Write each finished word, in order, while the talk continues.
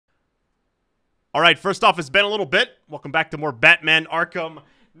All right, first off, it's been a little bit. Welcome back to more Batman Arkham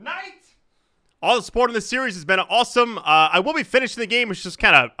Knight. All the support in this series has been awesome. I will be finishing the game. It's just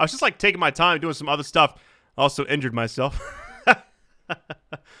kind of, I was just like taking my time doing some other stuff. I also injured myself.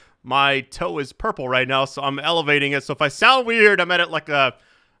 My toe is purple right now, so I'm elevating it. So if I sound weird, I'm at it like a,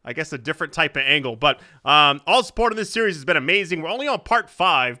 I guess a different type of angle. But all the support in this series has been amazing. We're only on part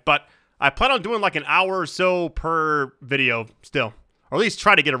 5, but I plan on doing like an hour or so per video still. Or at least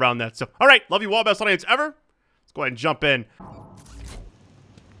try to get around that. So, all right, love you all, best audience ever. Let's go ahead and jump in.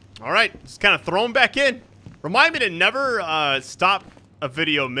 All right, just kind of throw them back in. Remind me to never stop a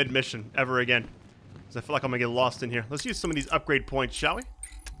video mid-mission ever again. Because I feel like I'm going to get lost in here. Let's use some of these upgrade points, shall we?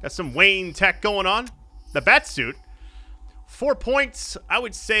 Got some Wayne tech going on. The bat suit. 4 points, I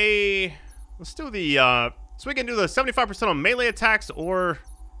would say. Let's do the, so we can do the 75% on melee attacks or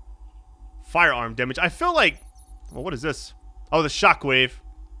firearm damage. I feel like, well, what is this? Oh, the shockwave.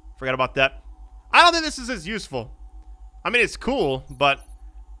 Forgot about that. I don't think this is as useful. I mean, it's cool, but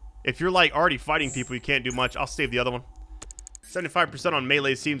if you're like already fighting people, you can't do much. I'll save the other one. 75% on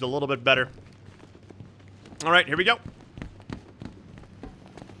melee seems a little bit better. All right, here we go.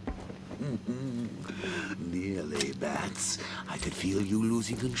 Nearly, Bats. I could feel you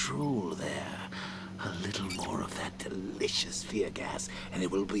losing control there. A little more of that delicious fear gas, and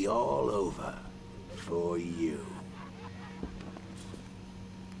it will be all over for you.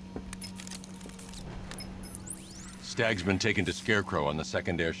 Stag's been taken to Scarecrow on the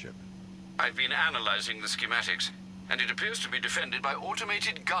second airship. I've been analyzing the schematics, and it appears to be defended by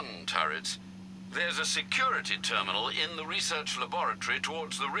automated gun turrets. There's a security terminal in the research laboratory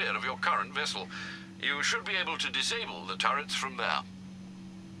towards the rear of your current vessel. You should be able to disable the turrets from there.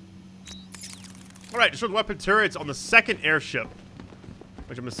 All right, destroy the weapon turrets on the second airship,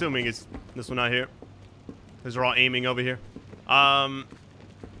 which I'm assuming is this one out here. These are all aiming over here.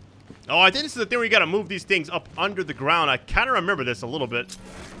 Oh, I think this is the thing where you gotta move these things up under the ground. I kind of remember this a little bit.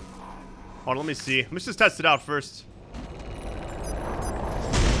 Hold on, let me see. Let's just test it out first.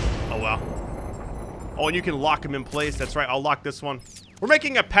 Oh, wow. Oh, and you can lock them in place. That's right, I'll lock this one. We're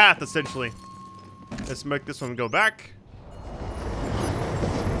making a path, essentially. Let's make this one go back.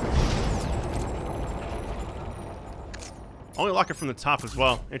 Only lock it from the top as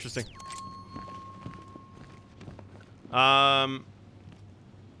well. Interesting.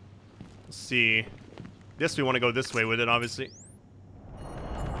 Let's see. This we want to go this way with it, obviously.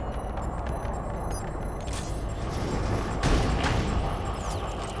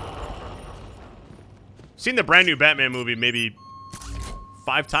 Seen the brand new Batman movie maybe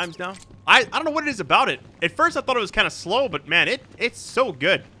 5 times now. I don't know what it is about it. At first I thought it was kind of slow, but man, it's so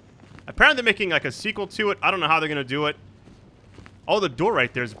good. Apparently they're making like a sequel to it. I don't know how they're gonna do it. Oh, the door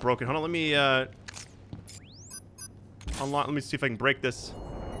right there is broken. Hold on, let me unlock. Let me see if I can break this.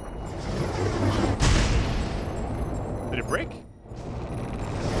 Did it break?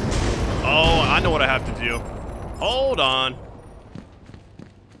 Oh, I know what I have to do. Hold on.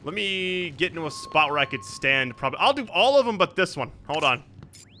 Let me get into a spot where I could stand. Probably, I'll do all of them but this one. Hold on.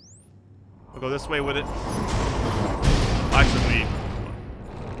 I'll go this way with it. Actually,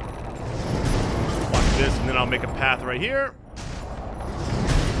 lock this, and then I'll make a path right here.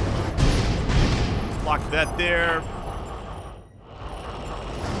 Lock that there.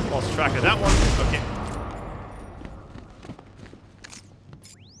 Lost track of that one. Okay.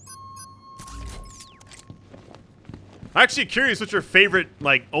 I'm actually curious what your favorite,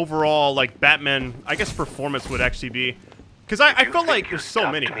 like, overall, like, Batman, I guess, performance would actually be. Because I felt like there's so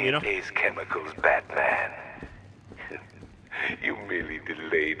many, you know? These chemicals, Batman. You merely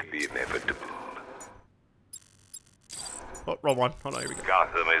delayed the inevitable. Oh, wrong one. Hold on, here we go.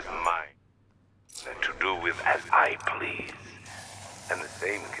 Gotham is mine. And to do with as I please. And the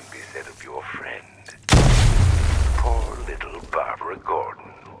same can be said of your friend. Poor little Barbara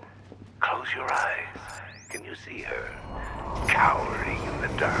Gordon. Close your eyes. Can you see her? Cowering in the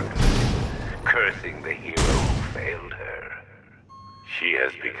darkness, cursing the hero who failed her. She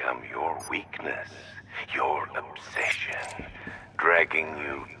has become your weakness, your obsession, dragging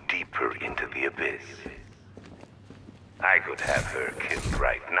you deeper into the abyss. I could have her killed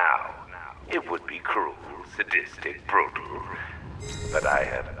right now. It would be cruel, sadistic, brutal. But I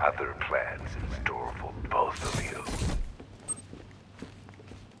have other plans in store for both of you.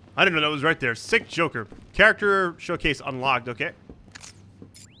 I didn't know that was right there. Sick Joker. Character showcase unlocked. Okay.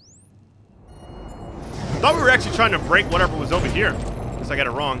 Thought we were actually trying to break whatever was over here. Guess I got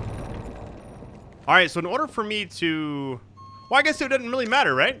it wrong. Alright, so in order for me to... Well, I guess it doesn't really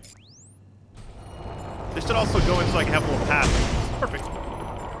matter, right? This should also go in so I can have a little path. Perfect.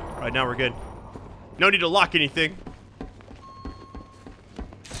 Alright, now we're good. No need to lock anything.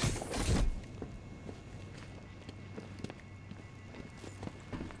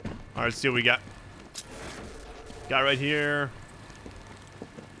 All right, let's see what we got. Got right here.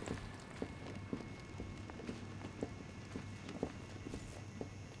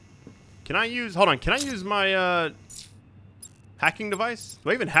 Can I use... Hold on. Can I use my hacking device?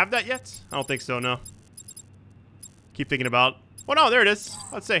 Do I even have that yet? I don't think so, no. Keep thinking about... Oh, no, there it is.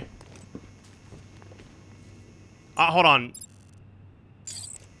 Let's see. Hold on. Let's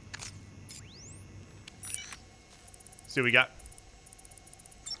see what we got.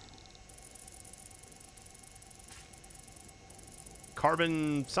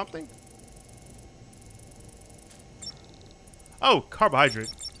 Carbon something? Oh,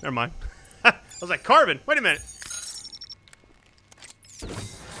 carbohydrate. Never mind. I was like, carbon. Wait a minute.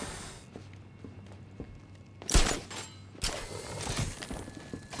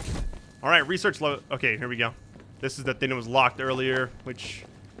 All right, research load. Okay, here we go. This is the thing that was locked earlier, which...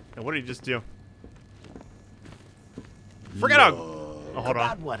 What did he just do? Forget how... Oh, hold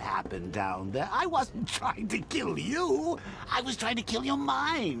about on. what happened down there. I wasn't trying to kill you. I was trying to kill your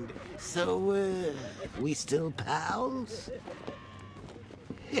mind. So, we still pals?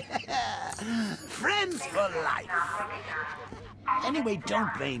 Friends for life. Anyway,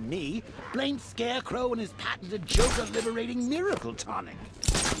 don't blame me. Blame Scarecrow and his patented Joker-liberating miracle tonic.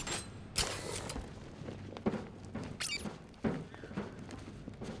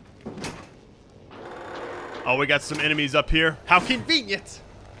 Oh, we got some enemies up here. How convenient!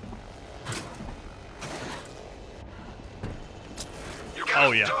 You got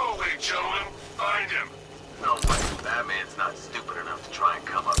Oh, yeah. stowaway, gentlemen. Find him. No way. Batman's not stupid enough to try and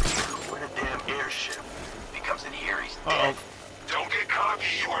come up here. We're in a damn airship. If he comes in here, he's dead. Don't get cocky.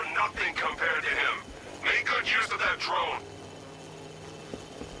 You are nothing compared to him. Make good use of that drone.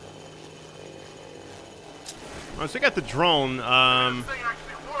 All right, so we got the drone. This thing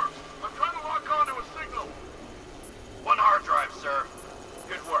actually works. I'm trying to lock onto a signal. One hard drive, sir.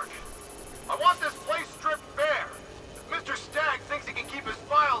 Good work. I want this place stripped bare. If Mr. Stagg thinks he can keep his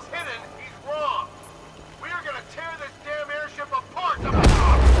files hidden, he's wrong. We are gonna tear this damn airship apart.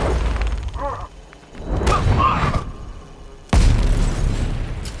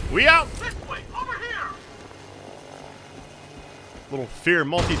 We out! This way, over here! Little fear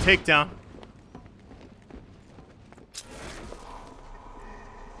multi-takedown.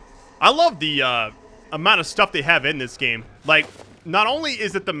 I love the amount of stuff they have in this game. Like, not only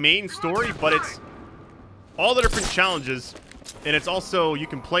is it the main story, but it's all the different challenges. And it's also, you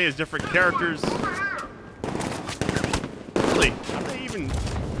can play as different characters. Really? How do they even...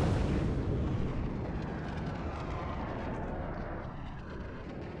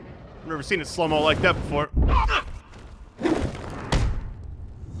 I've never seen it slow-mo like that before.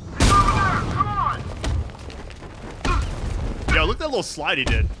 Yo, look at that little slide he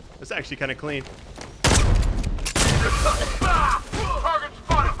did. That's actually kind of clean. Target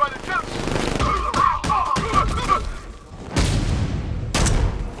spotted by the jump.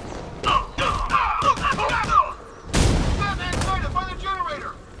 Batman sighted by the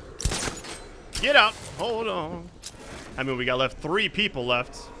generator. Get out. Hold on. I mean, we got left 3 people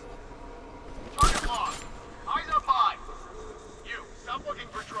left. Target lost. Eyes up high. You, stop looking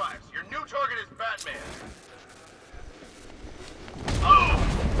for drives. Your new target is Batman. Oh!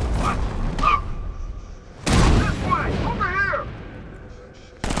 What? Oh! This way! Over here!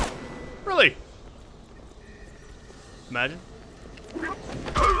 Really? Imagine.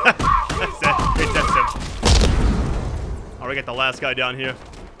 That's it. That's him. Oh, we got the last guy down here.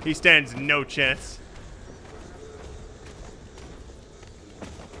 He stands no chance.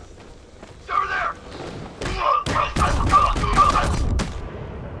 It's over there!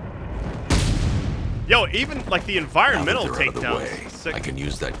 Yo, even like the environmental Now that they're out of the takedowns. way, Sick. I can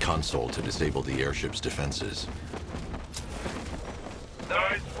use that console to disable the airship's defenses.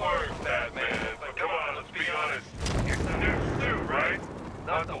 Nice work, Batman. But come on, let's be honest. It's the new suit, right?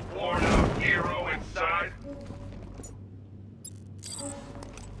 Not the worn-out hero inside.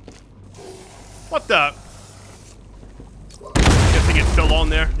 What the? Guessing it's still on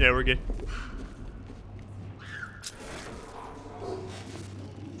there. Yeah, we're good.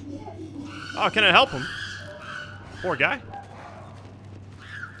 Oh, can I help him? Poor guy.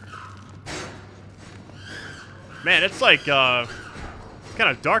 Man, it's like, it's kind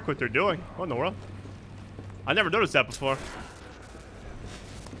of dark what they're doing. What in the world? I never noticed that before.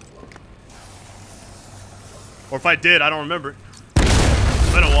 Or if I did, I don't remember it.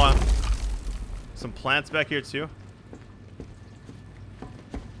 It's been a while. Some plants back here, too.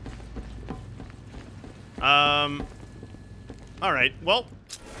 Alright, well,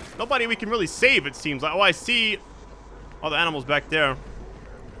 nobody we can really save, it seems like. Oh, I see all the animals back there.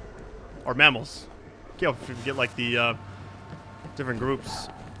 Or mammals. Can't forget, like, the, different groups.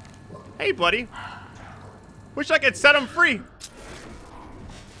 Hey, buddy. Wish I could set him free.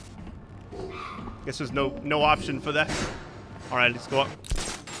 Guess there's no option for that. All right, let's go up.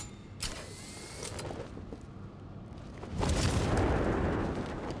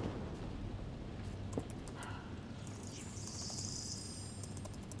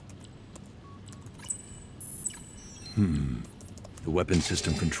 The weapon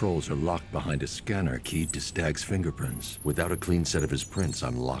system controls are locked behind a scanner keyed to Stag's fingerprints. Without a clean set of his prints,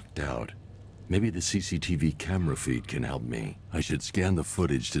 I'm locked out. Maybe the CCTV camera feed can help me. I should scan the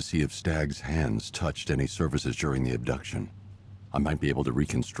footage to see if Stag's hands touched any surfaces during the abduction. I might be able to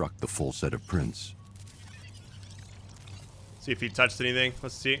reconstruct the full set of prints. See if he touched anything.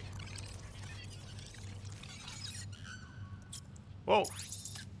 Let's see. Whoa.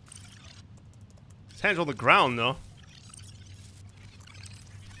 His hands on the ground, though.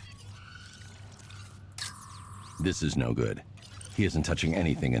 This is no good. He isn't touching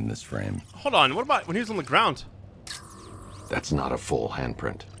anything in this frame. Hold on. What about when he was on the ground? That's not a full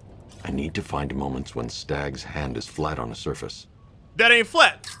handprint. I need to find moments when Stag's hand is flat on a surface. That ain't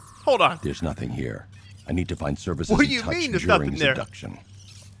flat. Hold on. There's nothing here. I need to find surfaces What do he you touched mean there's during nothing his there? abduction.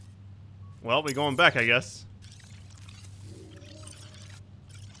 Well, we're going back, I guess.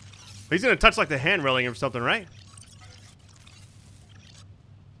 He's gonna touch like the hand railing or something, right?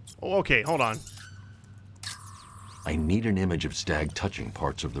 Oh, okay. Hold on. I need an image of Stag touching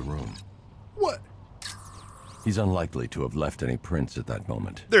parts of the room. What? He's unlikely to have left any prints at that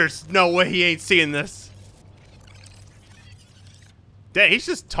moment. There's no way he ain't seeing this. Dang, he's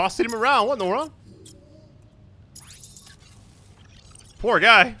just tossing him around. What in the world? Poor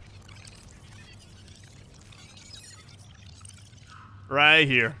guy. Right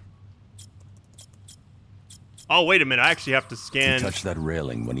here. Oh, wait a minute. I actually have to scan. He touched that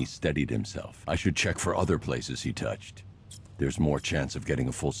railing when he steadied himself. I should check for other places he touched. There's more chance of getting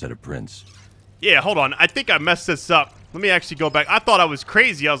a full set of prints. Yeah, hold on. I think I messed this up. Let me actually go back. I thought I was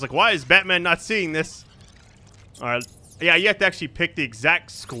crazy. I was like, why is Batman not seeing this? All right. Yeah, you have to actually pick the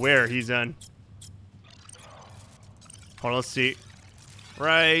exact square he's in. Hold on, let's see.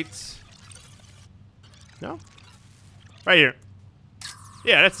 Right. No? Right here.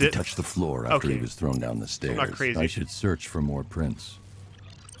 Yeah, that's He it. touched the floor after Okay. he was thrown down the stairs. not crazy. I should search for more prints.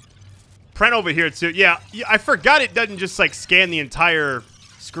 Print over here, too. Yeah, I forgot it doesn't just, like, scan the entire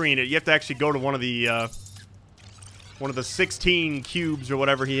screen. You have to actually go to one of the 16 cubes or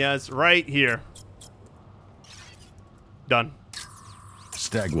whatever he has right here. Done.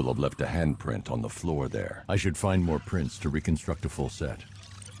 Stag will have left a handprint on the floor there. I should find more prints to reconstruct a full set.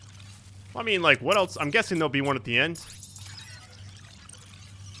 I mean, like, what else? I'm guessing there'll be one at the end.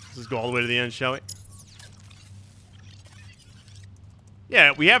 Let's just go all the way to the end, shall we?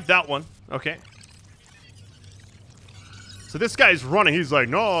 Yeah, we have that one. Okay. So this guy's running. He's like,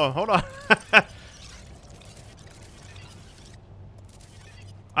 no, hold on. I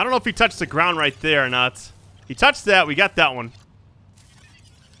don't know if he touched the ground right there or not. He touched that. We got that one.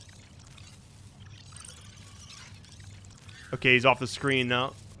 Okay, he's off the screen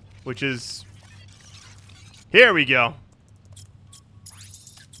now, which is... Here we go.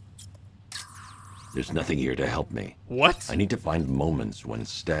 There's nothing here to help me. What? I need to find moments when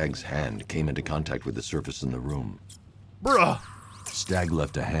Stag's hand came into contact with the surface in the room. Bruh. Stag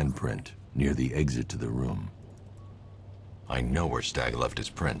left a handprint near the exit to the room. I know where Stag left his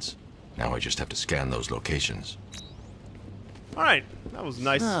prints. Now I just have to scan those locations. All right, that was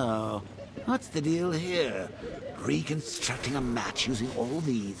nice. Oh, what's the deal here? Reconstructing a match using all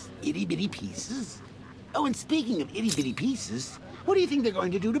these itty-bitty pieces? Oh, and speaking of itty-bitty pieces, what do you think they're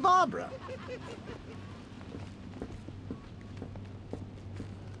going to do to Barbara?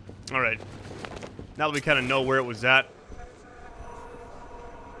 All right. Now that we kind of know where it was at.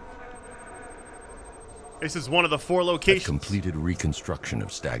 This is one of the 4 A locations. completed reconstruction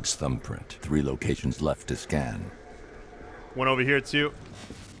of Stag's thumbprint. 3 locations left to scan. One over here, too.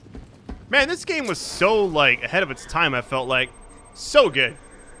 Man, this game was so, like, ahead of its time, I felt like. So good.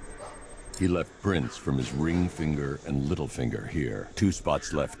 He left prints from his ring finger and little finger here. 2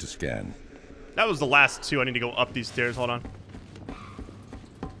 spots left to scan. That was the last 2. I need to go up these stairs. Hold on.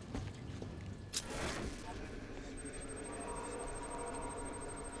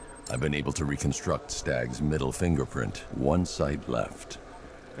 I've been able to reconstruct Stag's middle fingerprint. 1 site left.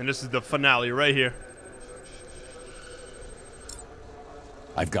 And this is the finale right here.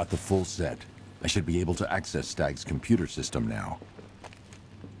 I've got the full set. I should be able to access Stag's computer system now.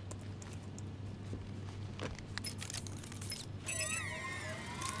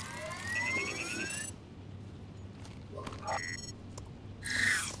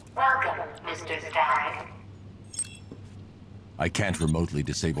 Welcome, Mr. Stag. I can't remotely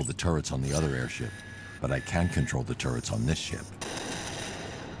disable the turrets on the other airship, but I can control the turrets on this ship.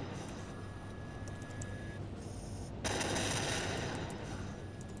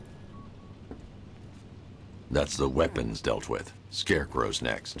 That's the weapons dealt with. Scarecrow's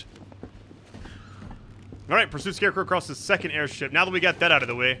next. All right, pursue Scarecrow across the second airship. Now that we got that out of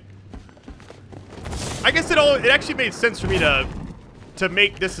the way, I guess it actually made sense for me to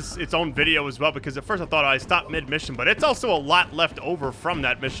make this its own video as well, because at first I thought I stopped mid-mission, but it's also a lot left over from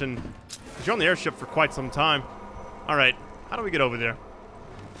that mission. You're on the airship for quite some time. All right, how do we get over there?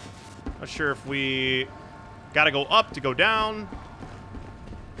 Not sure if we gotta go up to go down.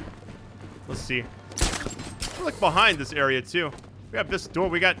 Let's see. We're like behind this area too. We have this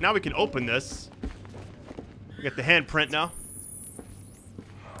door. Now we can open this. We got the handprint now.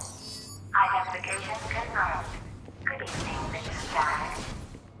 Identification confirmed. Good evening, Mr. Stagg.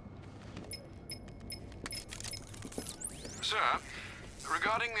 Sir,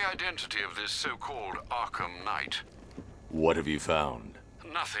 regarding the identity of this so-called Arkham Knight. What have you found?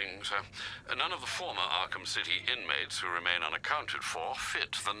 Nothing, sir. None of the former Arkham City inmates who remain unaccounted for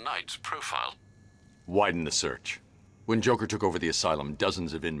fit the Knight's profile. Widen the search. When Joker took over the asylum,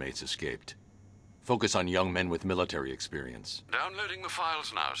 dozens of inmates escaped. Focus on young men with military experience. Downloading the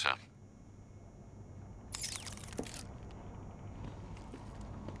files now, sir.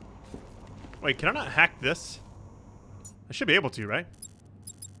 Wait, can I not hack this? I should be able to, right?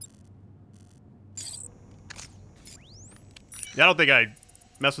 Yeah, I don't think I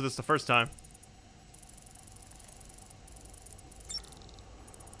messed with this the first time.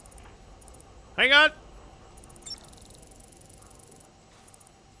 Hang on!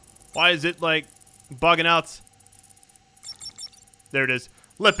 Why is it, like, bugging out? There it is.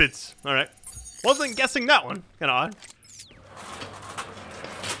 Lipids. Alright. Wasn't guessing that one. Kinda odd.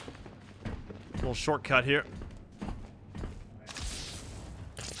 Little shortcut here.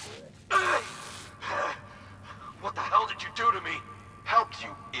 What the hell did you do to me? Helped you,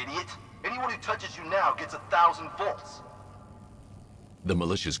 idiot. Anyone who touches you now gets 1,000 volts. The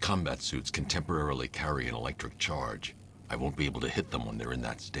militia's combat suits can temporarily carry an electric charge. I won't be able to hit them when they're in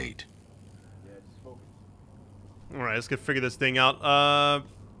that state. Alright, let's get figure this thing out.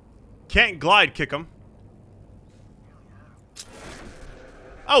 Can't glide kick them.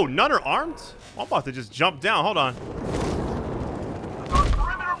 Oh, none are armed? I'm about to just jump down. Hold on. On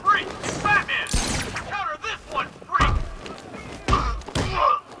perimeter breach! Batman! Counter this one, freak!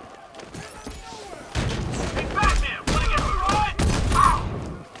 Hey, Batman! Wanna get fried?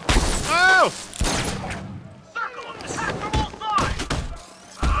 Oh! Circle them! Attack from all sides!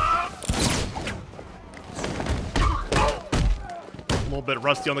 A little bit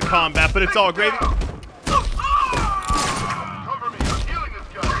rusty on the combat, but it's all gravy. Cover me! I'm healing this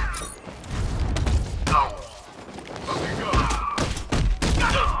guy! Up you go!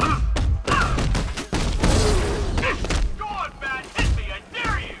 Go on, Bat! Hit me! I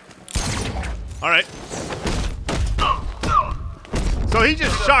dare you! Alright. So he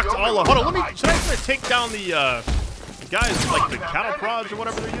just shocked all of. Hold on, should I try to take down the guys, like the cattle prods or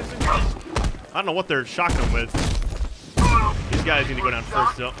whatever they're using? I don't know what they're shocking them with. These guys need to go down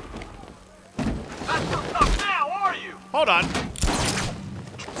first, though. Not so tough now, are you? Hold on.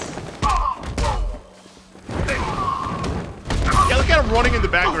 Yeah, look at him running in the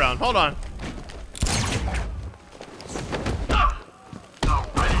background. Hold on.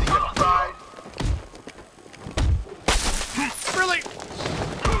 Ready to get fried? Really?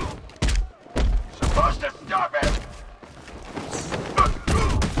 Supposed to stop it!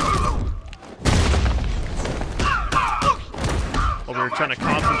 Oh, we were trying to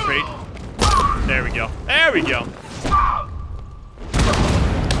concentrate. There we go. There we go.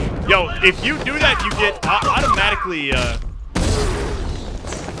 Yo, if you do that, you get automatically,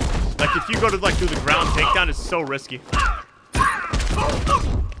 like if you go to like do the ground takedown, it's so risky.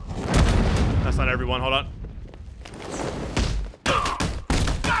 That's not everyone. Hold on.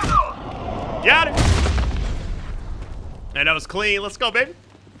 Got it. And that was clean. Let's go, baby.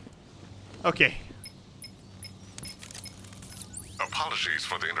 Okay. Apologies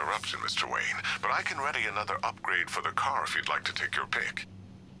for the interruption, Mr. Wayne, but I can ready another upgrade for the car if you'd like to take your pick.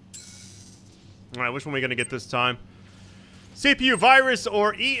 All right, which one are we gonna get this time? CPU virus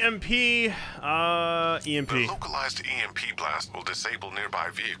or EMP? EMP. The localized EMP blast will disable nearby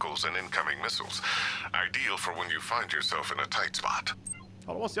vehicles and incoming missiles. Ideal for when you find yourself in a tight spot.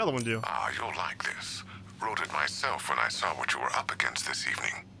 Oh, what's the other one do? Ah, you'll like this. Wrote it myself when I saw what you were up against this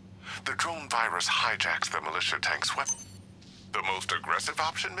evening. The drone virus hijacks the militia tank's weapon. The most aggressive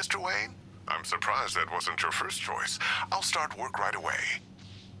option, Mr. Wayne? I'm surprised that wasn't your first choice. I'll start work right away.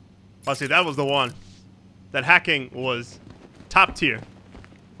 Oh, see, that was the one. That hacking was Top tier.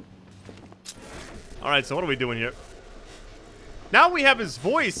 Alright, so what are we doing here? Now we have his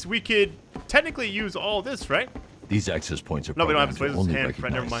voice, we could technically use all this, right? These access points are No, we don't have programmed his to voice. only His hand, never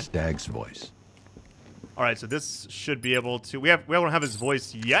recognize mind. Stag's voice. Alright, so this should be able to... We don't have his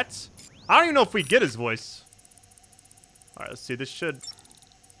voice yet. I don't even know if we get his voice. Alright, let's see. This should...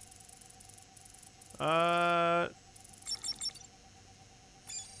 Alright.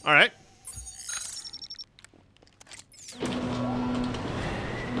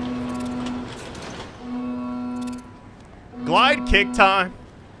 Glide kick time.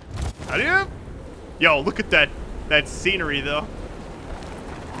 How do you? Yo, look at that scenery though.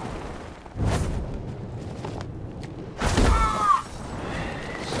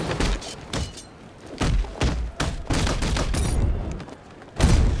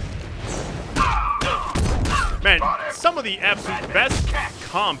 Man, some of the absolute best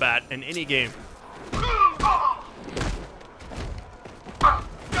combat in any game.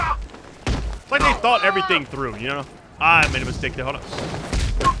 It's like they thought everything through, you know? I made a mistake there. Hold on.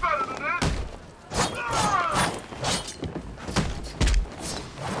 You're better than this.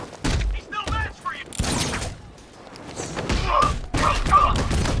 He's no match for you.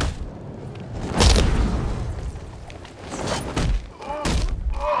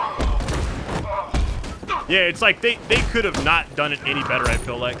 Yeah, it's like they could have not done it any better, I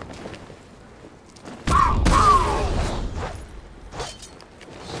feel like.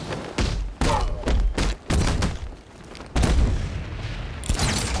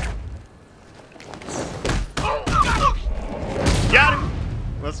 Got him!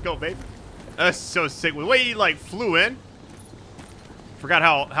 Let's go, baby. That's so sick. The way he, like, flew in. Forgot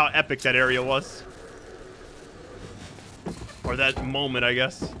how epic that area was. Or that moment, I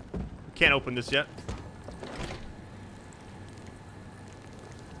guess. Can't open this yet.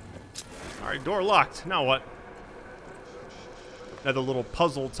 Alright, door locked. Now what? Another little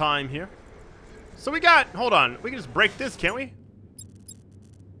puzzle time here. So we got... Hold on. We can just break this, can't we?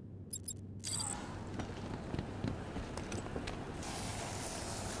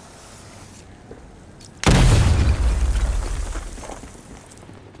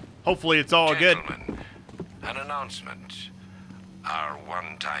 Hopefully it's all good. Gentlemen, an announcement. Our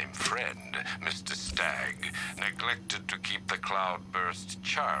one-time friend, Mr. Stagg, neglected to keep the cloudburst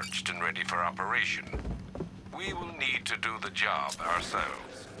charged and ready for operation. We will need to do the job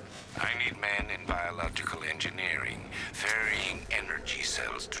ourselves. I need men in biological engineering, ferrying energy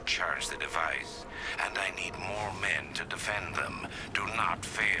cells to charge the device, and I need more men to defend them. Do not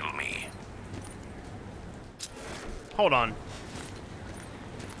fail me. Hold on.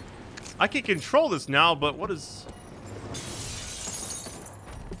 I can control this now, but what is...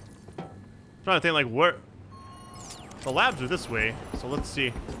 I'm trying to think, like, where... The labs are this way, so let's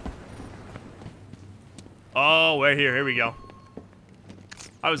see. Oh, we're here. Here we go.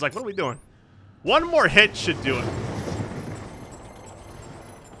 I was like, what are we doing? One more hit should do it.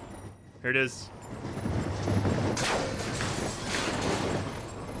 Here it is.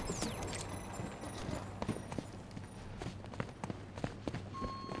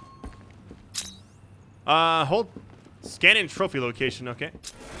 Hold. Scan in trophy location, okay.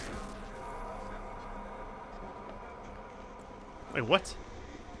 Wait, what?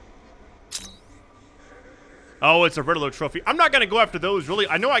 Oh, it's a Riddler trophy. I'm not gonna go after those, really.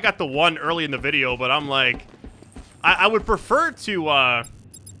 I know I got the one early in the video, but I'm like... I would prefer to,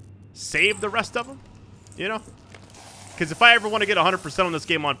 save the rest of them, you know? Because if I ever want to get 100% on this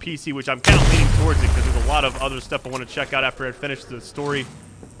game on PC, which I'm kind of leaning towards it, because there's a lot of other stuff I want to check out after I finish the story,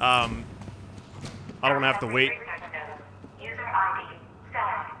 I don't want to have to wait. User ID,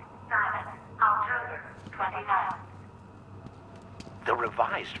 Stag, Simon, October 29. The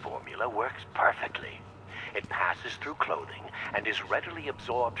revised formula works perfectly. It passes through clothing and is readily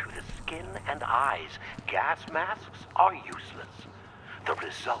absorbed through the skin and eyes. Gas masks are useless. The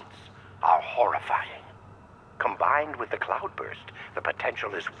results are horrifying. Combined with the cloudburst, the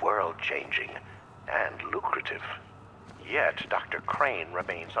potential is world-changing and lucrative. Yet, Dr. Crane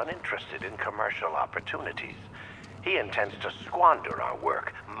remains uninterested in commercial opportunities. He intends to squander our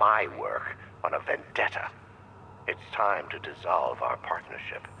work, my work, on a vendetta. It's time to dissolve our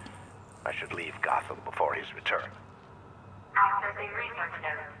partnership. I should leave Gotham before his return. Accessing research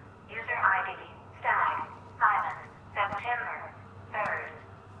notes. User ID, Stag, Simon, September 3rd.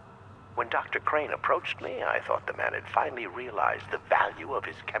 When Dr. Crane approached me, I thought the man had finally realized the value of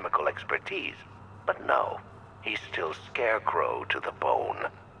his chemical expertise. But no, he's still Scarecrow to the bone.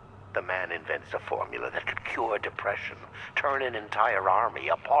 The man invents a formula that could cure depression, turn an entire army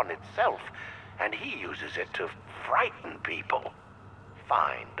upon itself, and he uses it to frighten people.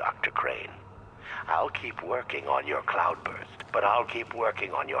 Fine, Dr. Crane. I'll keep working on your cloudburst, but I'll keep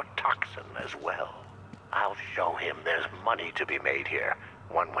working on your toxin as well. I'll show him there's money to be made here,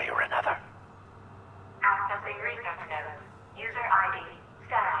 one way or another. Accessing research node. User ID,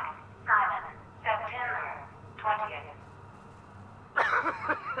 Stag, Simon, September 20th.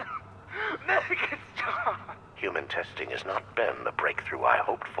 Nick, stop! Human testing has not been the breakthrough I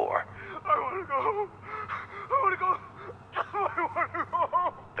hoped for. I want to go home. I want to go. I want to go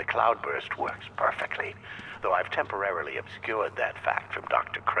home. The cloudburst works perfectly, though I've temporarily obscured that fact from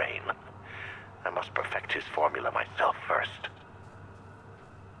Dr. Crane. I must perfect his formula myself first.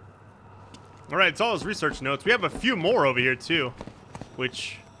 All right, it's all his research notes. We have a few more over here too,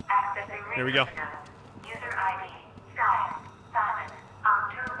 which here we go. User ID, Stag, Simon,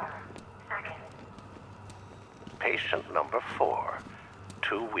 October 2nd. Patient number 4,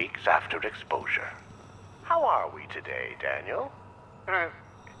 2 weeks after exposure. How are we today, Daniel?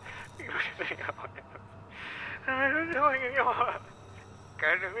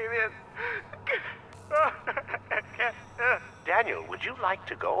 Daniel, would you like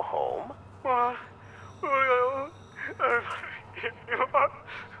to go home?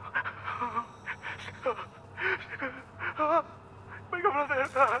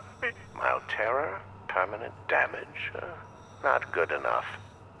 Mild terror, permanent damage, not good enough.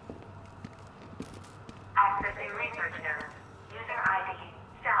 Accessing research node. User ID,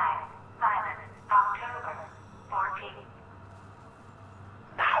 Stag, Simon, October 14th.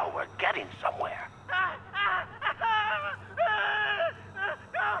 Now we're getting somewhere.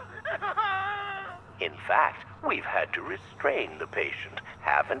 In fact, we've had to restrain the patient,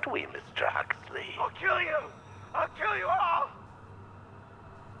 haven't we, Mr. Huxley? I'll kill you! I'll kill you all!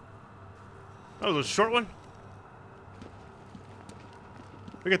 That was a short one.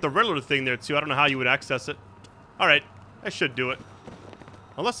 We got the Riddler thing there too. I don't know how you would access it. All right, I should do it.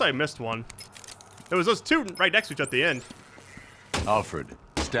 Unless I missed one. There was those two right next to each at the end. Alfred,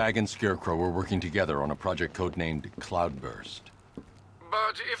 Stag and Scarecrow were working together on a project codenamed Cloudburst.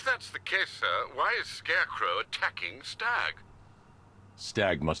 But if that's the case, sir, why is Scarecrow attacking Stag?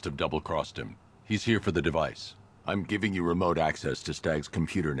 Stag must have double-crossed him. He's here for the device. I'm giving you remote access to Stag's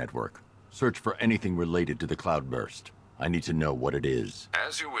computer network. Search for anything related to the Cloudburst. I need to know what it is.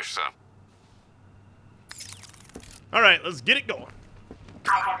 As you wish, sir. All right, let's get it going.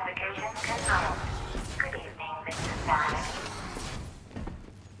 Identification confirmed. Good evening, Mr. Stag.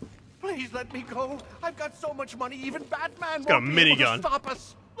 Please let me go. I've got so much money, even Batman got a won't be able to minigun. stop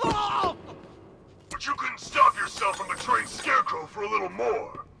us. Oh! But you couldn't stop yourself from betraying Scarecrow for a little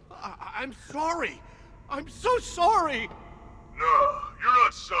more. I'm sorry. I'm so sorry. No, you're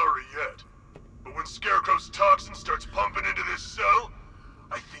not sorry yet. But when Scarecrow's toxin starts pumping into this cell,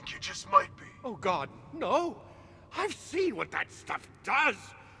 I think you just might be. Oh, God, no. I've seen what that stuff does.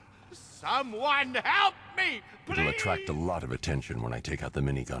 Someone help me, please. It'll attract a lot of attention when I take out the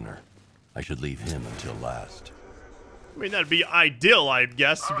minigunner. I should leave him until last. I mean, that'd be ideal, I'd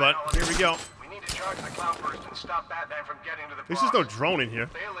guess, but here we go. We need to charge the cloudburst and stop Batman from getting to the There's just no drone in here.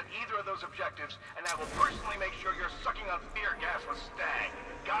 Fail at either of those objectives, and I will personally make sure you're sucking on fear gas with Stag.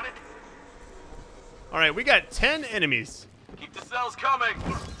 Got it? All right, we got 10 enemies. Keep the cells coming.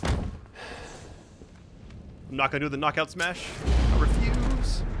 I'm not gonna do the knockout smash. I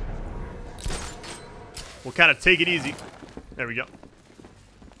refuse. We'll kind of take it easy. There we go.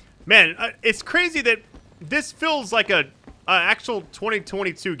 Man, it's crazy that this feels like a actual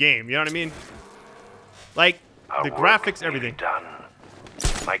 2022 game. You know what I mean? Like Our the work graphics, is everything. done.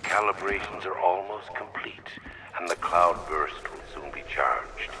 My calibrations are almost complete, and the cloudburst will soon be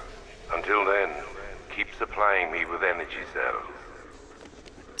charged. Until then, keep supplying me with energy cells.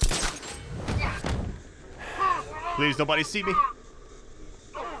 Please, nobody see me.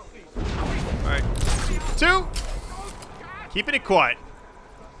 All right, 2. Keeping it quiet.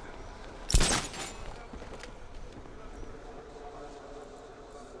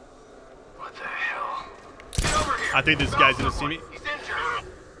 What the hell? Get over here. I think this guy's gonna see me. He's injured.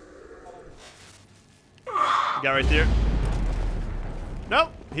 Guy right there.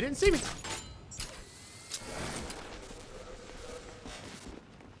 Nope, he didn't see me.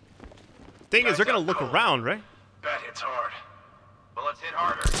 Thing is, they're gonna look around, right? That hits hard. But let's hit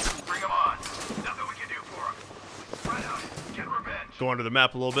harder. Bring him on. Nothing we can do for him. Right out. Get revenge. Go under the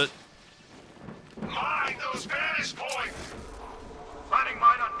map a little bit. Mine those vantage points! Planting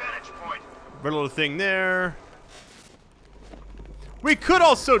mine on vantage point. Little thing there. We could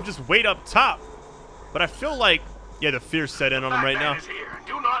also just wait up top, but I feel like, yeah, the fear set in on him right now. Batman is here.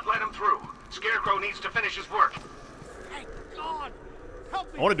 Do not let him through. Scarecrow needs to finish his work. Thank God.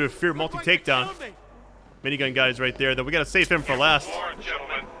 Help me. I want to do a fear multi-takedown. Minigun guy's right there, though we gotta save him for last. All right,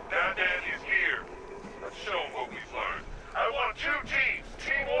 gentlemen, Batman is here.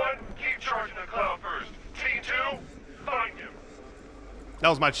 That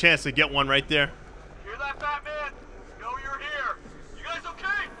was my chance to get one right there. Hear that, Batman? Know you're here. You guys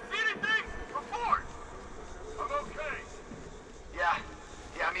okay? See anything? Report. I'm okay. Yeah,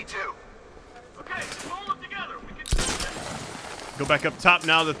 me too. Okay, hold it together. We can do this. Go back up top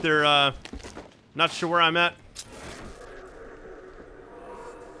now that they're not sure where I'm at.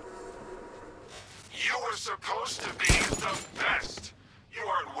 You were supposed to be the best. You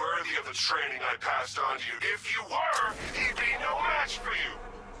aren't worthy of the training I passed on to you. If you were, he'd be no match for you.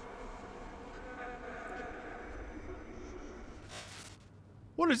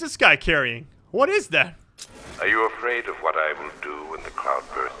 What is this guy carrying? What is that? Are you afraid of what I will do when the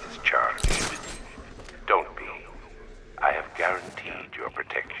cloudburst is charged? Don't be. I have guaranteed your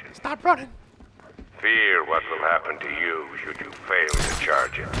protection. Stop running. Fear what will happen to you should you fail to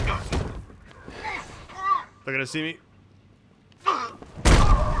charge it. They're gonna see me.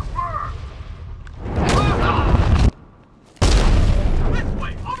 This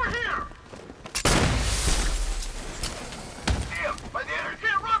way, over here. Damn, by the energy,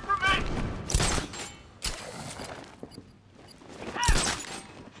 can't run from me.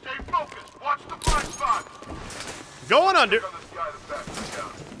 Stay focused. Watch the blind spot. Going under. On this guy that's backing us down.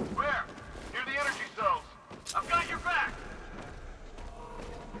 Where? Near the energy cells. I've got your back.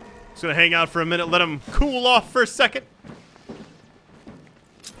 Just gonna hang out for a minute, let him cool off for a second.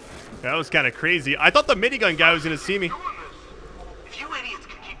 That was kind of crazy. I thought the minigun guy was gonna see me. If you idiots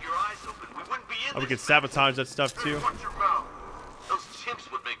could keep your eyes open, we wouldn't be in Oh, we this. could sabotage that stuff too. Watch your mouth. Those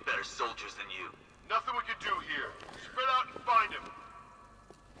chimps would make better soldiers than you. Nothing we can do here. Spread out and find him.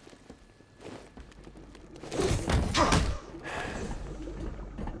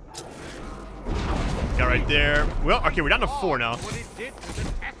 Got right there. Well, okay, we're down to 4 now. What it did to the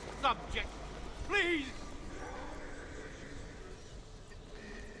test subject. Please.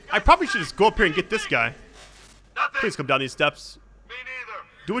 I probably should just go up here and get this guy. Nothing. Please come down these steps. Me neither.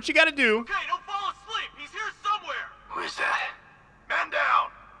 Do what you gotta do. Okay, don't fall asleep. He's here somewhere. Who is that? Man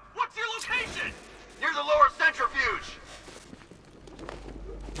down. What's your location? Near the lower centrifuge.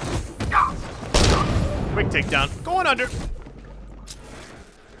 Quick takedown. Going under.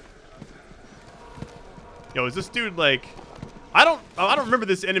 Yo, is this dude like... I don't remember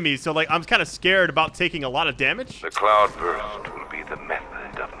this enemy, so like I'm kind of scared about taking a lot of damage. The cloudburst will be the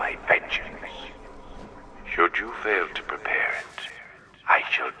method of my vengeance. Should you fail to prepare it, I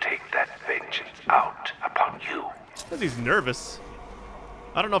shall take that vengeance out upon you. Because he's nervous.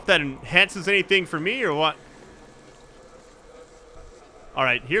 I don't know if that enhances anything for me or what.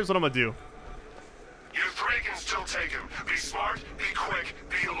 Alright, here's what I'm gonna do. You three can still take him. Be smart, be quick,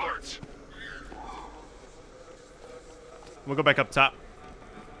 be alert. We'll go back up top.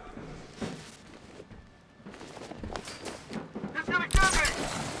 He's gonna get me.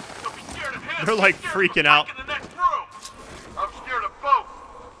 Don't be scared of him. They're like Be scared of freaking the out. freak in the next room. I'm scared of both.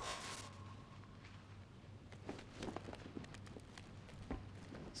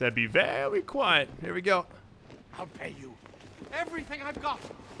 Said be very quiet. Here we go. I'll pay you. Everything I've got.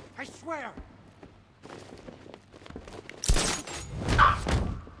 I swear.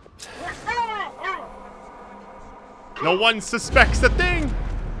 No one suspects a thing.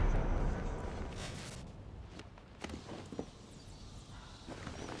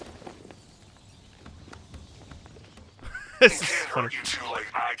 This is Can't funny. hurt you two like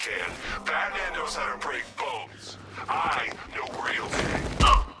I can. Batman knows how to break bones. I know real thing.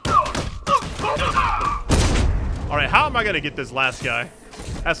 All right, how am I gonna get this last guy?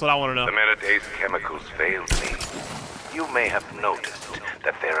 That's what I want to The know. minute Ace chemicals failed me, you may have noticed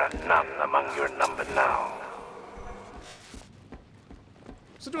that there are none among your number now.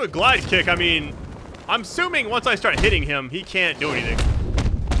 So do a glide kick. I mean, I'm assuming once I start hitting him, he can't do anything.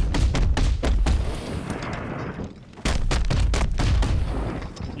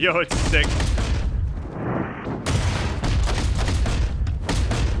 Yo, it's sick.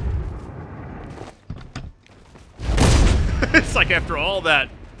 It's like after all that,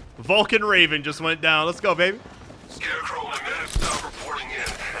 Vulcan Raven just went down. Let's go, baby. Scarecrow and men have stopped reporting in, and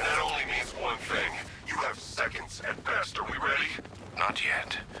that only means one thing. You have seconds at best. Are we ready? Not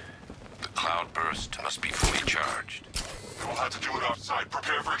yet. The cloudburst must be fully charged. We'll have to do it offsite.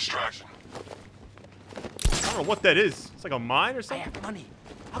 Prepare for extraction. I don't know what that is. It's like a mine or I something. have money.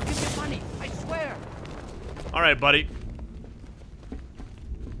 I'll give you money. I swear. All right, buddy.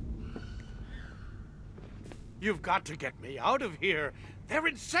 You've got to get me out of here. They're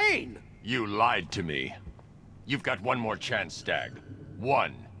insane. You lied to me. You've got one more chance, Stag.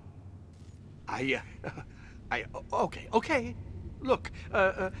 One. Okay. Look,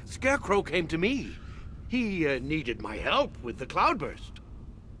 Scarecrow came to me. He needed my help with the cloudburst.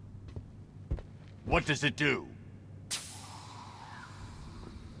 What does it do?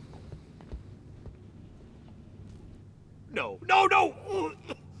 no, no!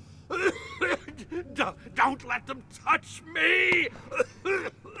 Don't let them touch me!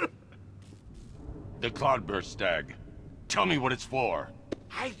 The Cloudburst Stag. Tell me what it's for.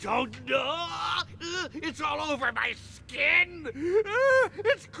 I don't know. It's all over my skin.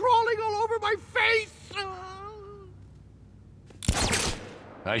 It's crawling all over my face.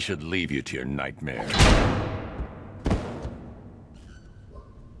 I should leave you to your nightmare.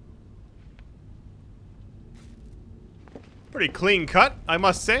 Pretty clean cut, I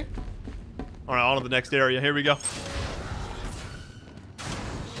must say. All right, on to the next area. Here we go.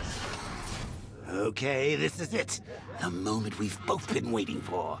 Okay, this is it. The moment we've both been waiting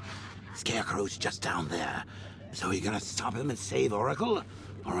for. Scarecrow's just down there. So are you gonna stop him and save Oracle?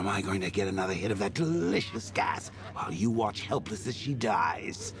 Or am I going to get another hit of that delicious gas while you watch helpless as she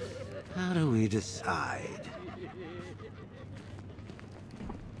dies? How do we decide?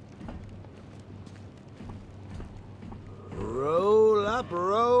 Roll up,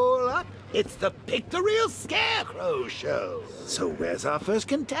 roll up. It's the Pick the Real Scarecrow show. So where's our first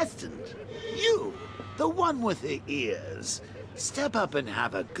contestant? You, the one with the ears. Step up and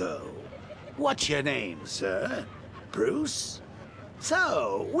have a go. What's your name, sir? Bruce?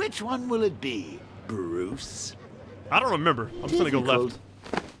 So, which one will it be, Bruce? I don't remember. I'm just gonna go left.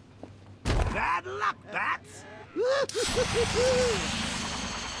 Bad luck, Bats.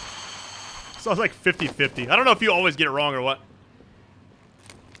 Sounds like 50-50. I don't know if you always get it wrong or what.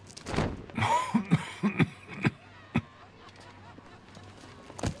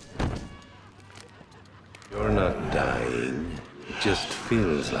 You're not dying. It just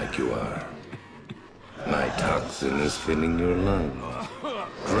feels like you are. My toxin is filling your lungs,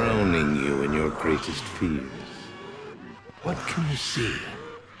 drowning you in your greatest fears. What can you see?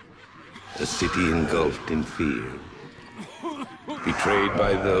 A city engulfed in fear. Betrayed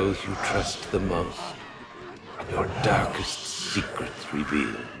by those you trust the most. Your darkest secrets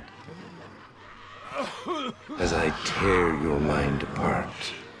revealed. As I tear your mind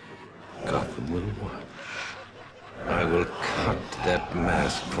apart, Gotham will watch. I will cut that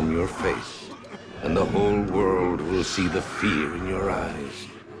mask from your face, and the whole world will see the fear in your eyes.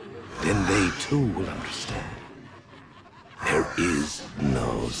 Then they too will understand. There is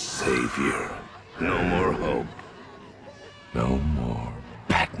no savior, no more hope, no more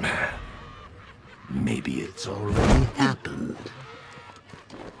Batman. Maybe it's already happened.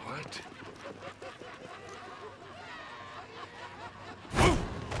 What?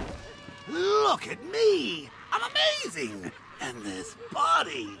 Look at me! I'm amazing! And this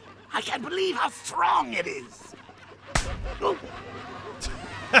body! I can't believe how strong it is!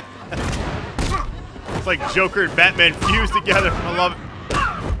 It's like Joker and Batman fused together. I love it.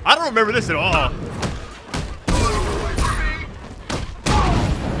 I don't remember this at all.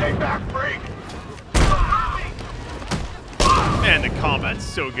 Stay back, freak! Man, the combat's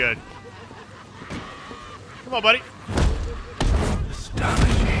so good. Come on, buddy.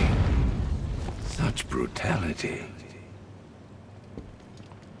 Astonishing. Such brutality.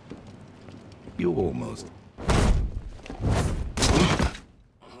 You almost...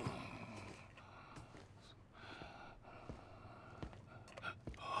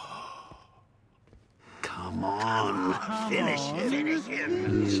 Come on, finish him.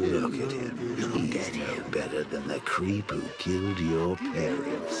 Look at him. Look at him. Better than the creep who killed your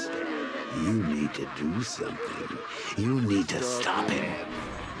parents. You need to do something. You need to stop him.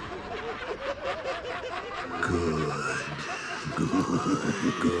 Good.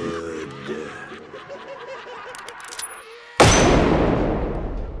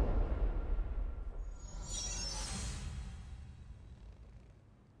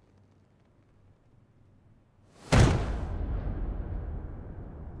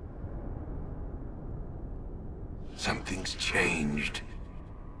 Something's changed.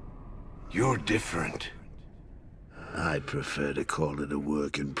 You're different. I prefer to call it a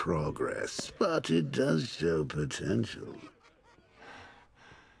work in progress, but it does show potential.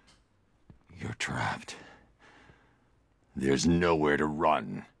 You're trapped. There's nowhere to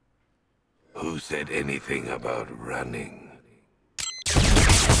run. Who said anything about running?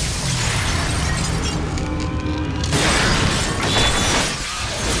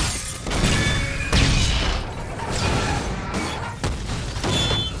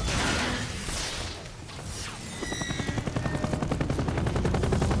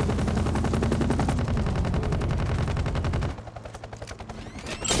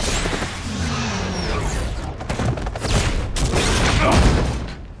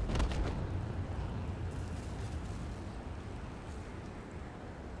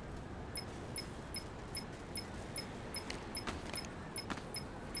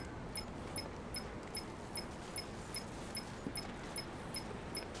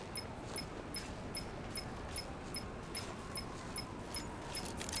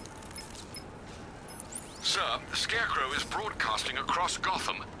 Sir, Scarecrow is broadcasting across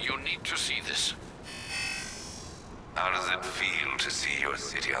Gotham. You need to see this. How does it feel to see your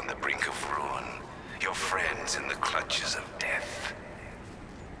city on the brink of ruin? Your friends in the clutches of death?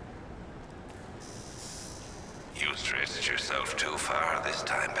 You stretched yourself too far this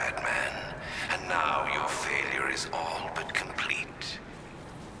time, Batman. And now your failure is all but complete.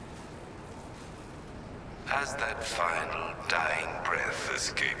 As that final dying breath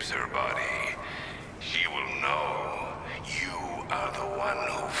escapes her body, she will know you are the one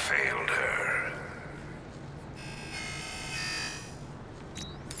who failed her.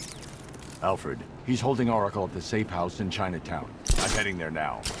 Alfred, he's holding Oracle at the safe house in Chinatown. I'm heading there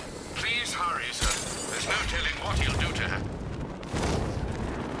now. Please hurry, sir. There's no telling what he'll do to her.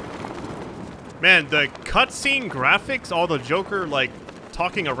 Man, the cutscene graphics, all the Joker, like,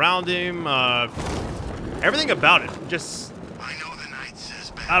 talking around him, everything about it, just... I know the Knight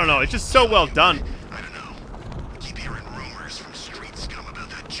says I don't know, it's just so well done. I don't know. Keep hearing rumors from street scum about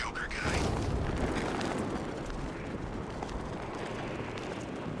that Joker guy.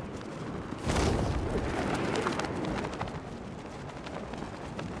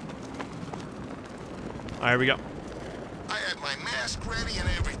 All right, here we go. I had my mask ready and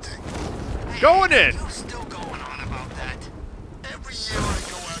everything. Going in. You still going on about that? Every year I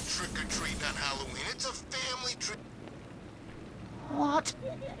go out trick-or-treating on Halloween. It's a family trick. What?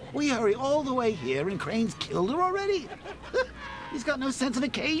 We hurry all the way here and Crane's killed her already? He's got no sense of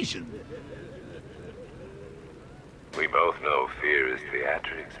occasion. We both know fear is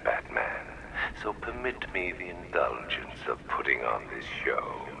theatrics, Batman. So permit me the indulgence of putting on this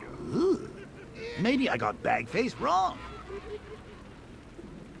show. Ooh. Maybe I got Bagface wrong.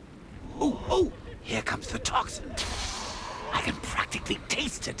 Oh, here comes the toxin. I can practically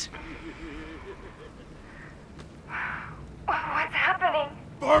taste it. What's happening?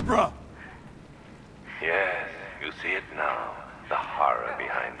 Barbara! Yes, you see it now. The horror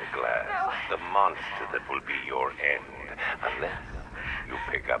behind the glass. No. The monster that will be your end. Unless you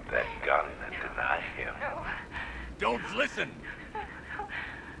pick up that gun and deny him. No. Don't listen!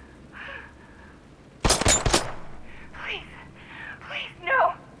 Please,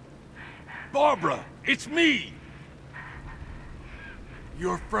 no. Barbara, it's me!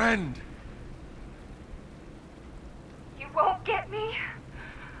 Your friend. You won't get me.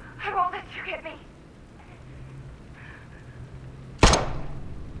 I won't let you get me.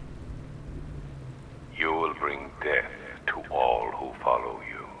 You will bring death to all who follow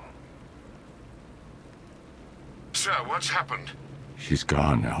you. Sir, what's happened? She's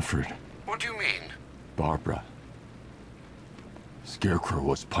gone, Alfred. What do you mean? Barbara. Scarecrow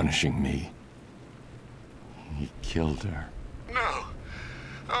was punishing me. He killed her. No.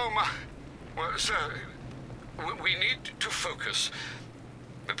 Oh, my... Well, sir, we need to focus.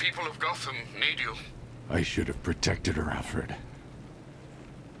 The people of Gotham need you. I should have protected her, Alfred.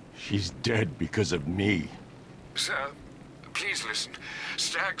 She's dead because of me. Sir, please listen.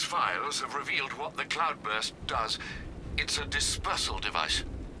 Stagg's files have revealed what the cloudburst does. It's a dispersal device.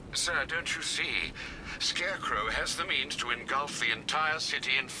 Sir, don't you see? Scarecrow has the means to engulf the entire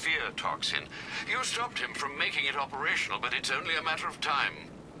city in fear toxin. You stopped him from making it operational, but it's only a matter of time.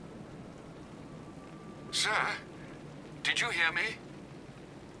 Sir, did you hear me?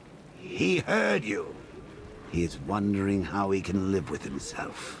 He heard you. He's wondering how he can live with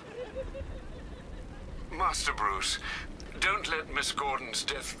himself. Master Bruce, don't let Miss Gordon's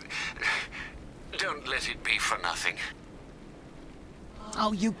death... Don't let it be for nothing.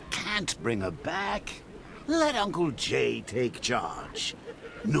 Oh, you can't bring her back. Let Uncle Jay take charge.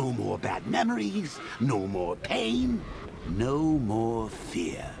 No more bad memories, no more pain, no more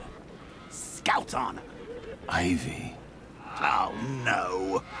fear. Scout on her. Ivy. Oh,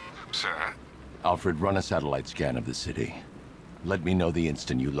 no. Sir? Alfred, run a satellite scan of the city. Let me know the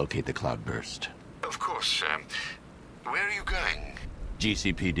instant you locate the cloudburst. Of course, sir. Where are you going?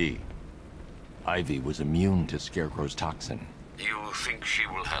 GCPD. Ivy was immune to Scarecrow's toxin. You think she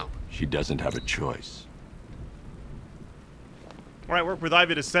will help? She doesn't have a choice. All right, work with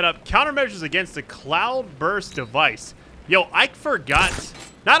Ivy to set up countermeasures against the cloudburst device. Yo, I forgot.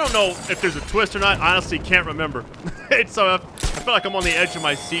 Now, I don't know if there's a twist or not. Honestly, can't remember. It's I feel like I'm on the edge of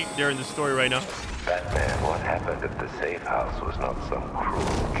my seat during the story right now. Batman, what happened at the safe house was not some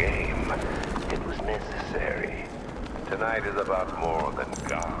cruel game. It was necessary. Tonight is about more than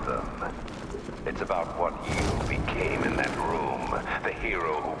Gotham. It's about what you became in that room. The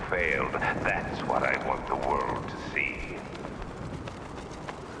hero who failed. That's what I want the world to see.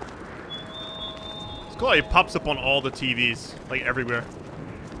 It's cool how he pops up on all the TVs, like everywhere.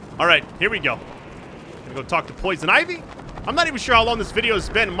 All right, here we go. Gonna go talk to Poison Ivy. I'm not even sure how long this video has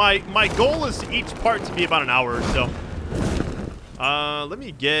been. My goal is each part to be about an hour or so. Let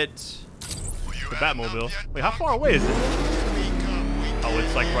me get the Batmobile. Wait, how far away is it? Oh,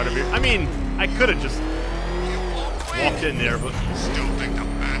 it's like right over here. I mean, I could have just walked in there, but... Still think the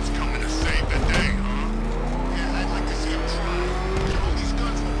Bat's coming to save the day, huh? Yeah, I'd like to see him try. All these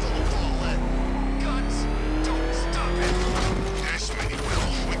guns were full of all that. Guns, don't stop it. Yes, Minnie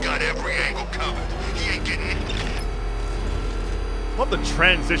will. We got every angle covered. He ain't getting it. Love the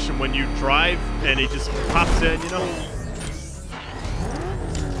transition when you drive and he just pops in, you know?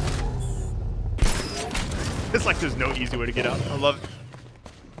 It's like there's no easy way to get out. I love it.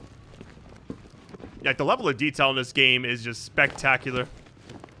 Yeah, the level of detail in this game is just spectacular.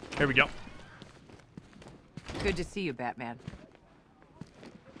 Here we go. Good to see you, Batman.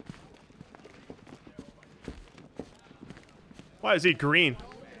 Why is he green?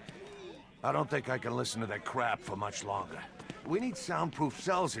 I don't think I can listen to that crap for much longer. We need soundproof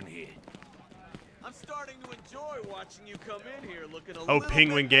cells in here. I'm starting to enjoy watching you come in here looking a Oh, little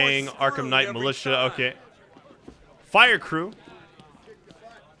Penguin bit more Gang, Arkham Knight every Militia. time. Okay. Fire Crew.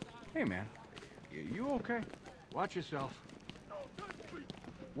 Hey, man. You okay? Watch yourself.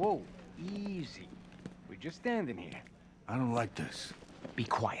 Whoa, easy. We're just standing here. I don't like this. Be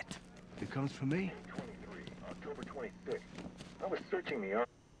quiet. It comes from me? 23, October 26th. I was searching the...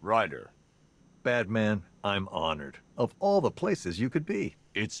 Ryder. Batman, I'm honored. Of all the places you could be.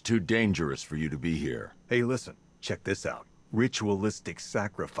 It's too dangerous for you to be here. Hey, listen. Check this out. Ritualistic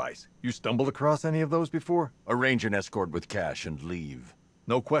sacrifice. You stumbled across any of those before? Arrange an escort with cash and leave.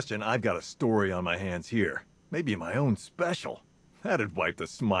 No question, I've got a story on my hands here. Maybe my own special. That'd wipe the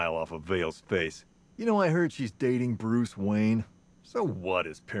smile off of Vale's face. You know, I heard she's dating Bruce Wayne. So what,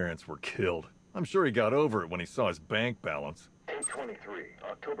 his parents were killed? I'm sure he got over it when he saw his bank balance. 8/23,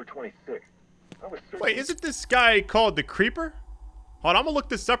 October 26th. I was searching... Wait, isn't this guy called the Creeper? Hold on, I'm gonna look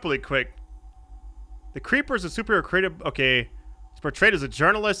this up really quick. The Creeper is a superhero created... Okay. He's portrayed as a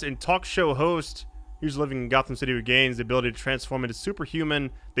journalist and talk show host. Usually living in Gotham City who gains the ability to transform into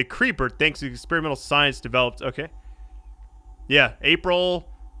superhuman. The Creeper, thanks to experimental science developed. Okay. Yeah, April...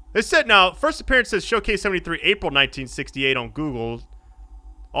 It said now, first appearance says Showcase 73, April 1968 on Google.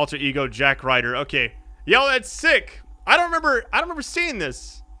 Alter ego Jack Ryder. Okay. Yo, that's sick. I don't remember seeing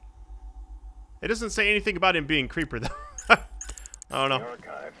this. It doesn't say anything about him being Creeper though. I don't know.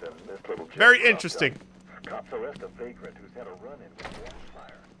 Very interesting. Cops arrest a vagrant who's had a run-in with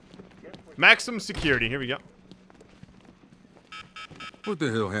wildfire. Maximum security. Here we go. What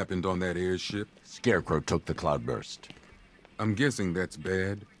the hell happened on that airship? Scarecrow took the cloudburst. I'm guessing that's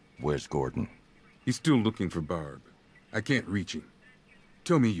bad. Where's Gordon? He's still looking for Barb. I can't reach him.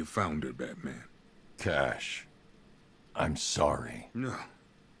 Tell me you found her, Batman. Cash. I'm sorry. No,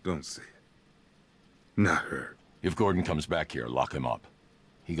 don't say it. Not her. If Gordon comes back here, lock him up.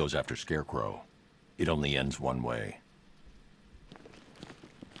 He goes after Scarecrow. It only ends one way.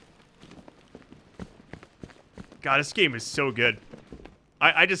 God, this game is so good.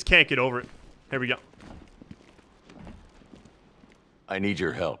 I just can't get over it. Here we go. I need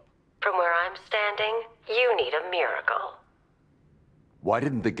your help. From where I'm standing, you need a miracle. Why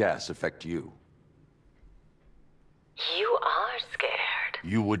didn't the gas affect you? You are scared.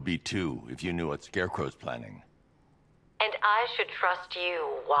 You would be too if you knew what Scarecrow's planning. And I should trust you.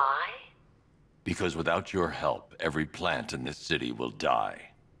 Why? Because without your help, every plant in this city will die.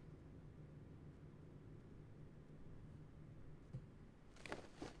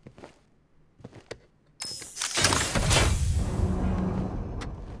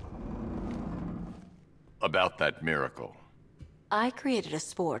 About that miracle. I created a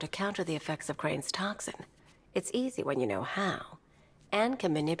spore to counter the effects of Crane's toxin. It's easy when you know how, and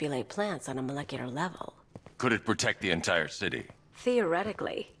can manipulate plants on a molecular level. Could it protect the entire city?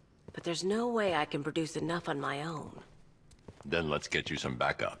 Theoretically, but there's no way I can produce enough on my own. Then let's get you some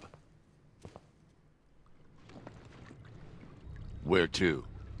backup. Where to?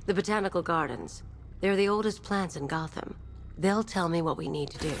 The Botanical Gardens. They're the oldest plants in Gotham. They'll tell me what we need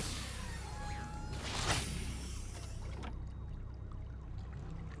to do.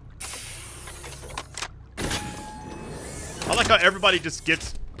 I like how everybody just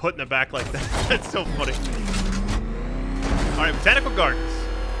gets put in the back like that. That's so funny. Alright, Botanical Gardens.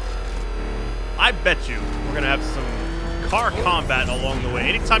 I bet you we're gonna have some car combat along the way.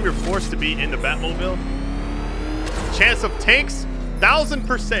 Anytime you're forced to be in the Batmobile, chance of tanks,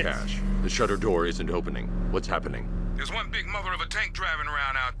 1000%. Cash. The shutter door isn't opening. What's happening? There's one big mother of a tank driving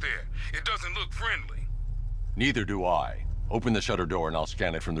around out there. It doesn't look friendly. Neither do I. Open the shutter door and I'll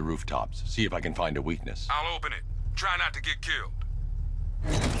scan it from the rooftops. See if I can find a weakness. I'll open it. Try not to get killed.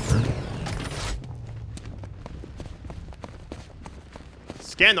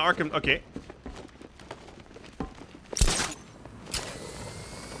 Scan the Arkham. Okay.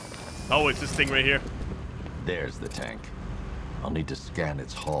 Oh, it's this thing right here. There's the tank. I'll need to scan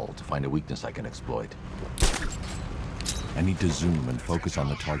its hull to find a weakness I can exploit. I need to zoom and focus on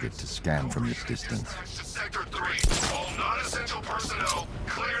the target to scan from this distance.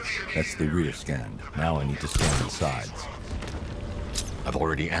 That's the rear scan. Now I need to scan the sides. I've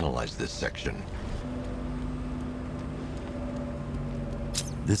already analyzed this section.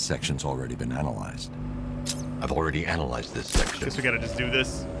 This section's already been analyzed. I've already analyzed this section. Guess we gotta just do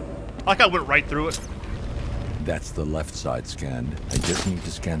this. Like I went right through it. That's the left side scanned. I just need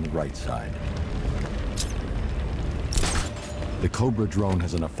to scan the right side. The Cobra drone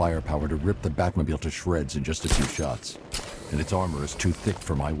has enough firepower to rip the Batmobile to shreds in just a few shots. And its armor is too thick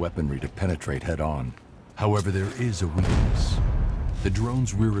for my weaponry to penetrate head-on. However, there is a weakness. The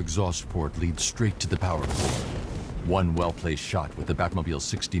drone's rear exhaust port leads straight to the power core. One well-placed shot with the Batmobile's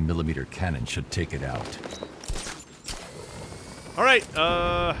 60mm cannon should take it out. Alright,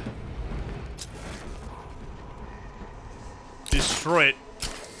 destroy it.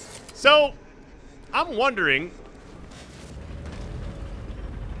 So, I'm wondering...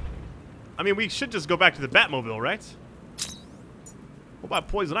 I mean, we should just go back to the Batmobile, right? What about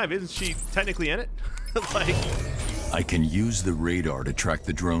Poison Ivy? Isn't she technically in it? Like... I can use the radar to track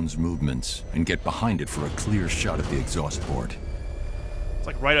the drone's movements and get behind it for a clear shot at the exhaust port. It's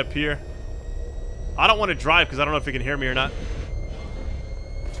like right up here. I don't want to drive because I don't know if it can hear me or not.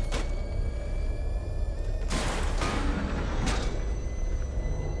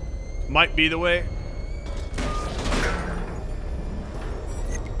 Might be the way.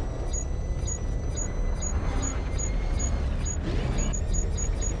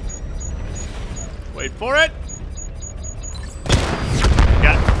 Wait for it.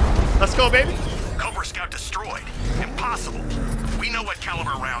 Got it. Let's go, baby. Cobra Scout destroyed. Impossible. We know what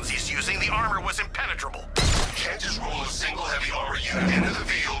caliber rounds he's using. The armor was impenetrable. Can't just roll a single heavy armor unit into the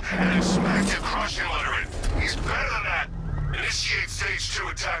field and expect to crush him under it. He's better than that. Initiate stage 2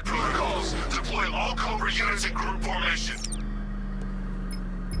 attack protocols. Deploy all Cobra units in group formation.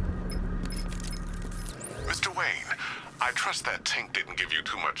 Mr. Wayne, I trust that tank didn't give you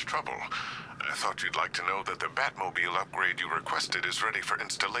too much trouble. I thought you'd like to know that the Batmobile upgrade you requested is ready for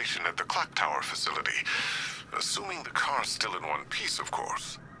installation at the Clock Tower facility. Assuming the car's still in one piece, of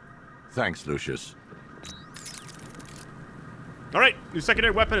course. Thanks, Lucius. Alright, new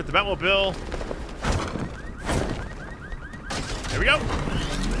secondary weapon at the Batmobile. There we go.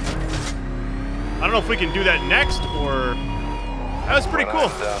 I don't know if we can do that next, or... That was pretty cool.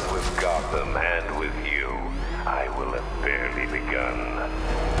 When I'm done with Gotham and with you, I will have barely begun.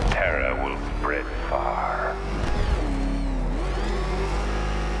 Terror will spread far.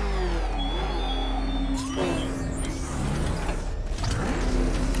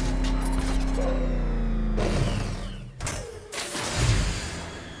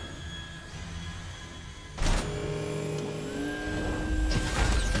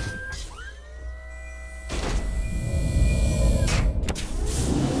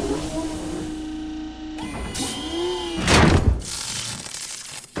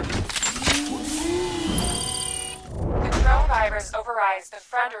 Overrides the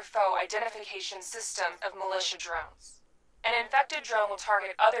friend or foe identification system of militia drones. An infected drone will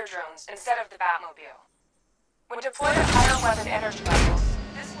target other drones instead of the Batmobile. When deployed at higher weapon energy levels,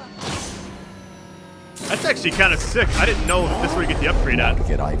 this will... That's actually kind of sick. I didn't know that this is where you get the upgrade at. To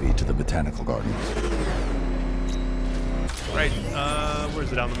get Ivy to the Botanical Gardens. Right,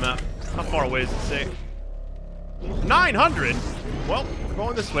 where's it on the map? How far away does it say? 900? Well, we're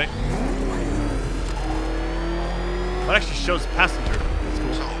going this way. That actually shows passenger. That's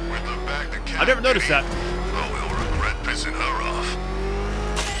cool. So with the back to I've never noticed that. Oh, we'll regret pissing her off.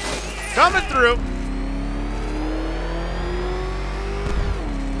 Coming through.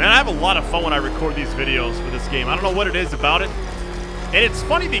 Man, I have a lot of fun when I record these videos for this game. I don't know what it is about it. And it's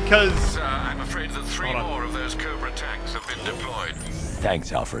funny because... I'm afraid that 3 more of those Cobra tanks have been deployed.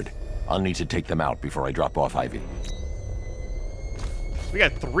 Thanks, Alfred. I'll need to take them out before I drop off Ivy. We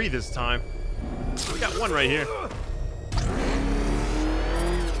got 3 this time. We got 1 right here.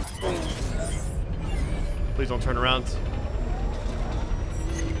 Please don't turn around.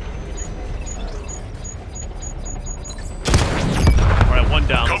 Alright, 1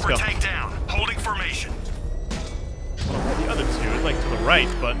 down. Let's go. Tank down. Holding formation. The other 2, like to the right,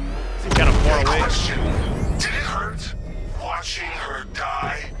 but seem kind of far away. Did it hurt watching her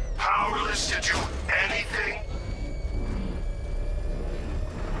die? Powerless to do anything?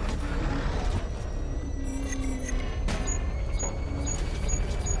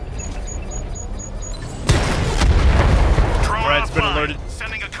 Alright, it's been alerted.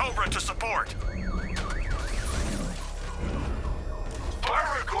 sport.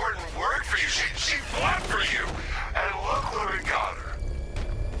 Barbara Gordon worked for you. She fought for you. And look where it got her.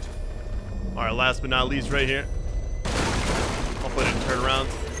 All right, last but not least right here. Hopefully it didn't turn around.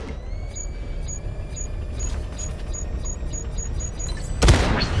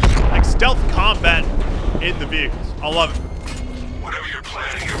 Like stealth combat in the vehicles. I love it. Whatever you're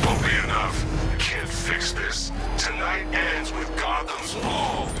planning, it won't be enough. You can't fix this. Tonight ends with Gotham's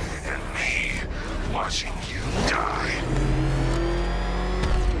law and me watching you die.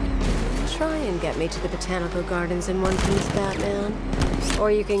 Try and get me to the botanical gardens in one piece, Batman.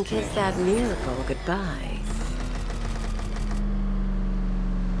 Or you can kiss that miracle goodbye.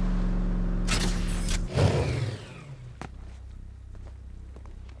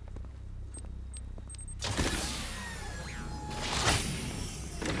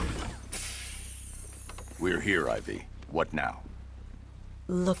 We're here, Ivy. What now?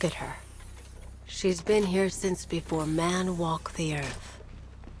 Look at her. She's been here since before man walked the earth.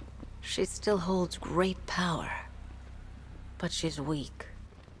 She still holds great power. But she's weak.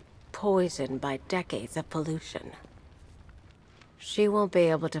 Poisoned by decades of pollution. She won't be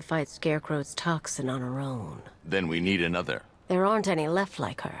able to fight Scarecrow's toxin on her own. Then we need another. There aren't any left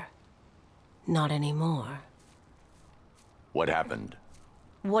like her. Not anymore. What happened?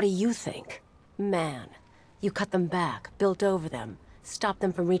 What do you think? Man. You cut them back, built over them, stopped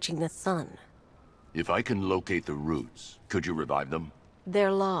them from reaching the sun. If I can locate the roots, could you revive them?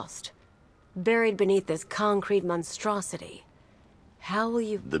 They're lost. Buried beneath this concrete monstrosity. How will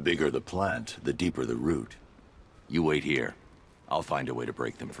you... The bigger the plant, the deeper the root. You wait here. I'll find a way to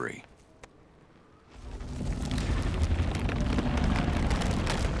break them free.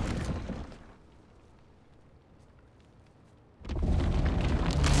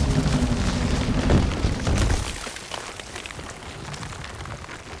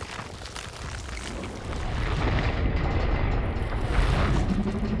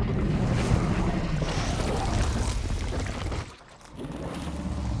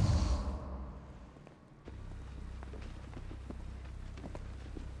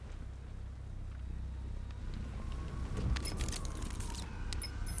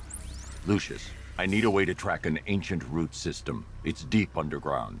 Lucius, I need a way to track an ancient root system. It's deep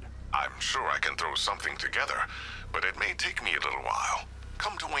underground. I'm sure I can throw something together, but it may take me a little while.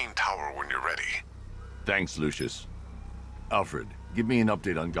 Come to Wayne Tower when you're ready. Thanks, Lucius. Alfred, give me an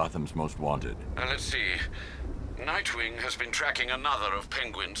update on Gotham's Most Wanted. Let's see. Nightwing has been tracking another of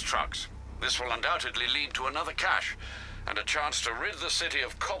Penguin's trucks. This will undoubtedly lead to another cache, and a chance to rid the city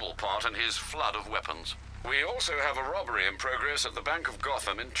of Cobblepot and his flood of weapons. We also have a robbery in progress at the Bank of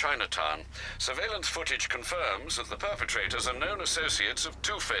Gotham in Chinatown. Surveillance footage confirms that the perpetrators are known associates of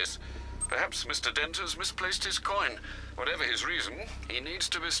Two-Face. Perhaps Mr. Dent has misplaced his coin. Whatever his reason, he needs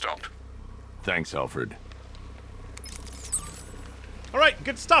to be stopped. Thanks, Alfred. All right,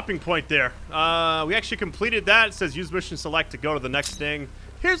 good stopping point there. We actually completed that. It says use mission select to go to the next thing.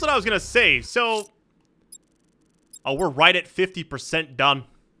 Here's what I was going to say. So, we're right at 50% done.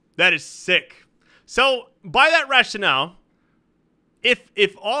 That is sick. So, by that rationale,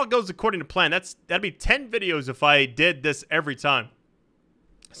 if all goes according to plan, that'd be 10 videos if I did this every time.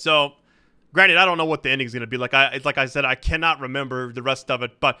 So, granted, I don't know what the ending's going to be. Like I said, I cannot remember the rest of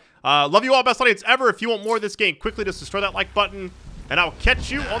it. But, love you all, best audience ever. If you want more of this game, quickly just destroy that like button. And I'll catch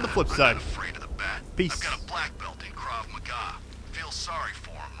you on the flip side. I'm not afraid of the bat. Peace. I've got a black belt in Krav Maga. Feel sorry for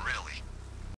him, really.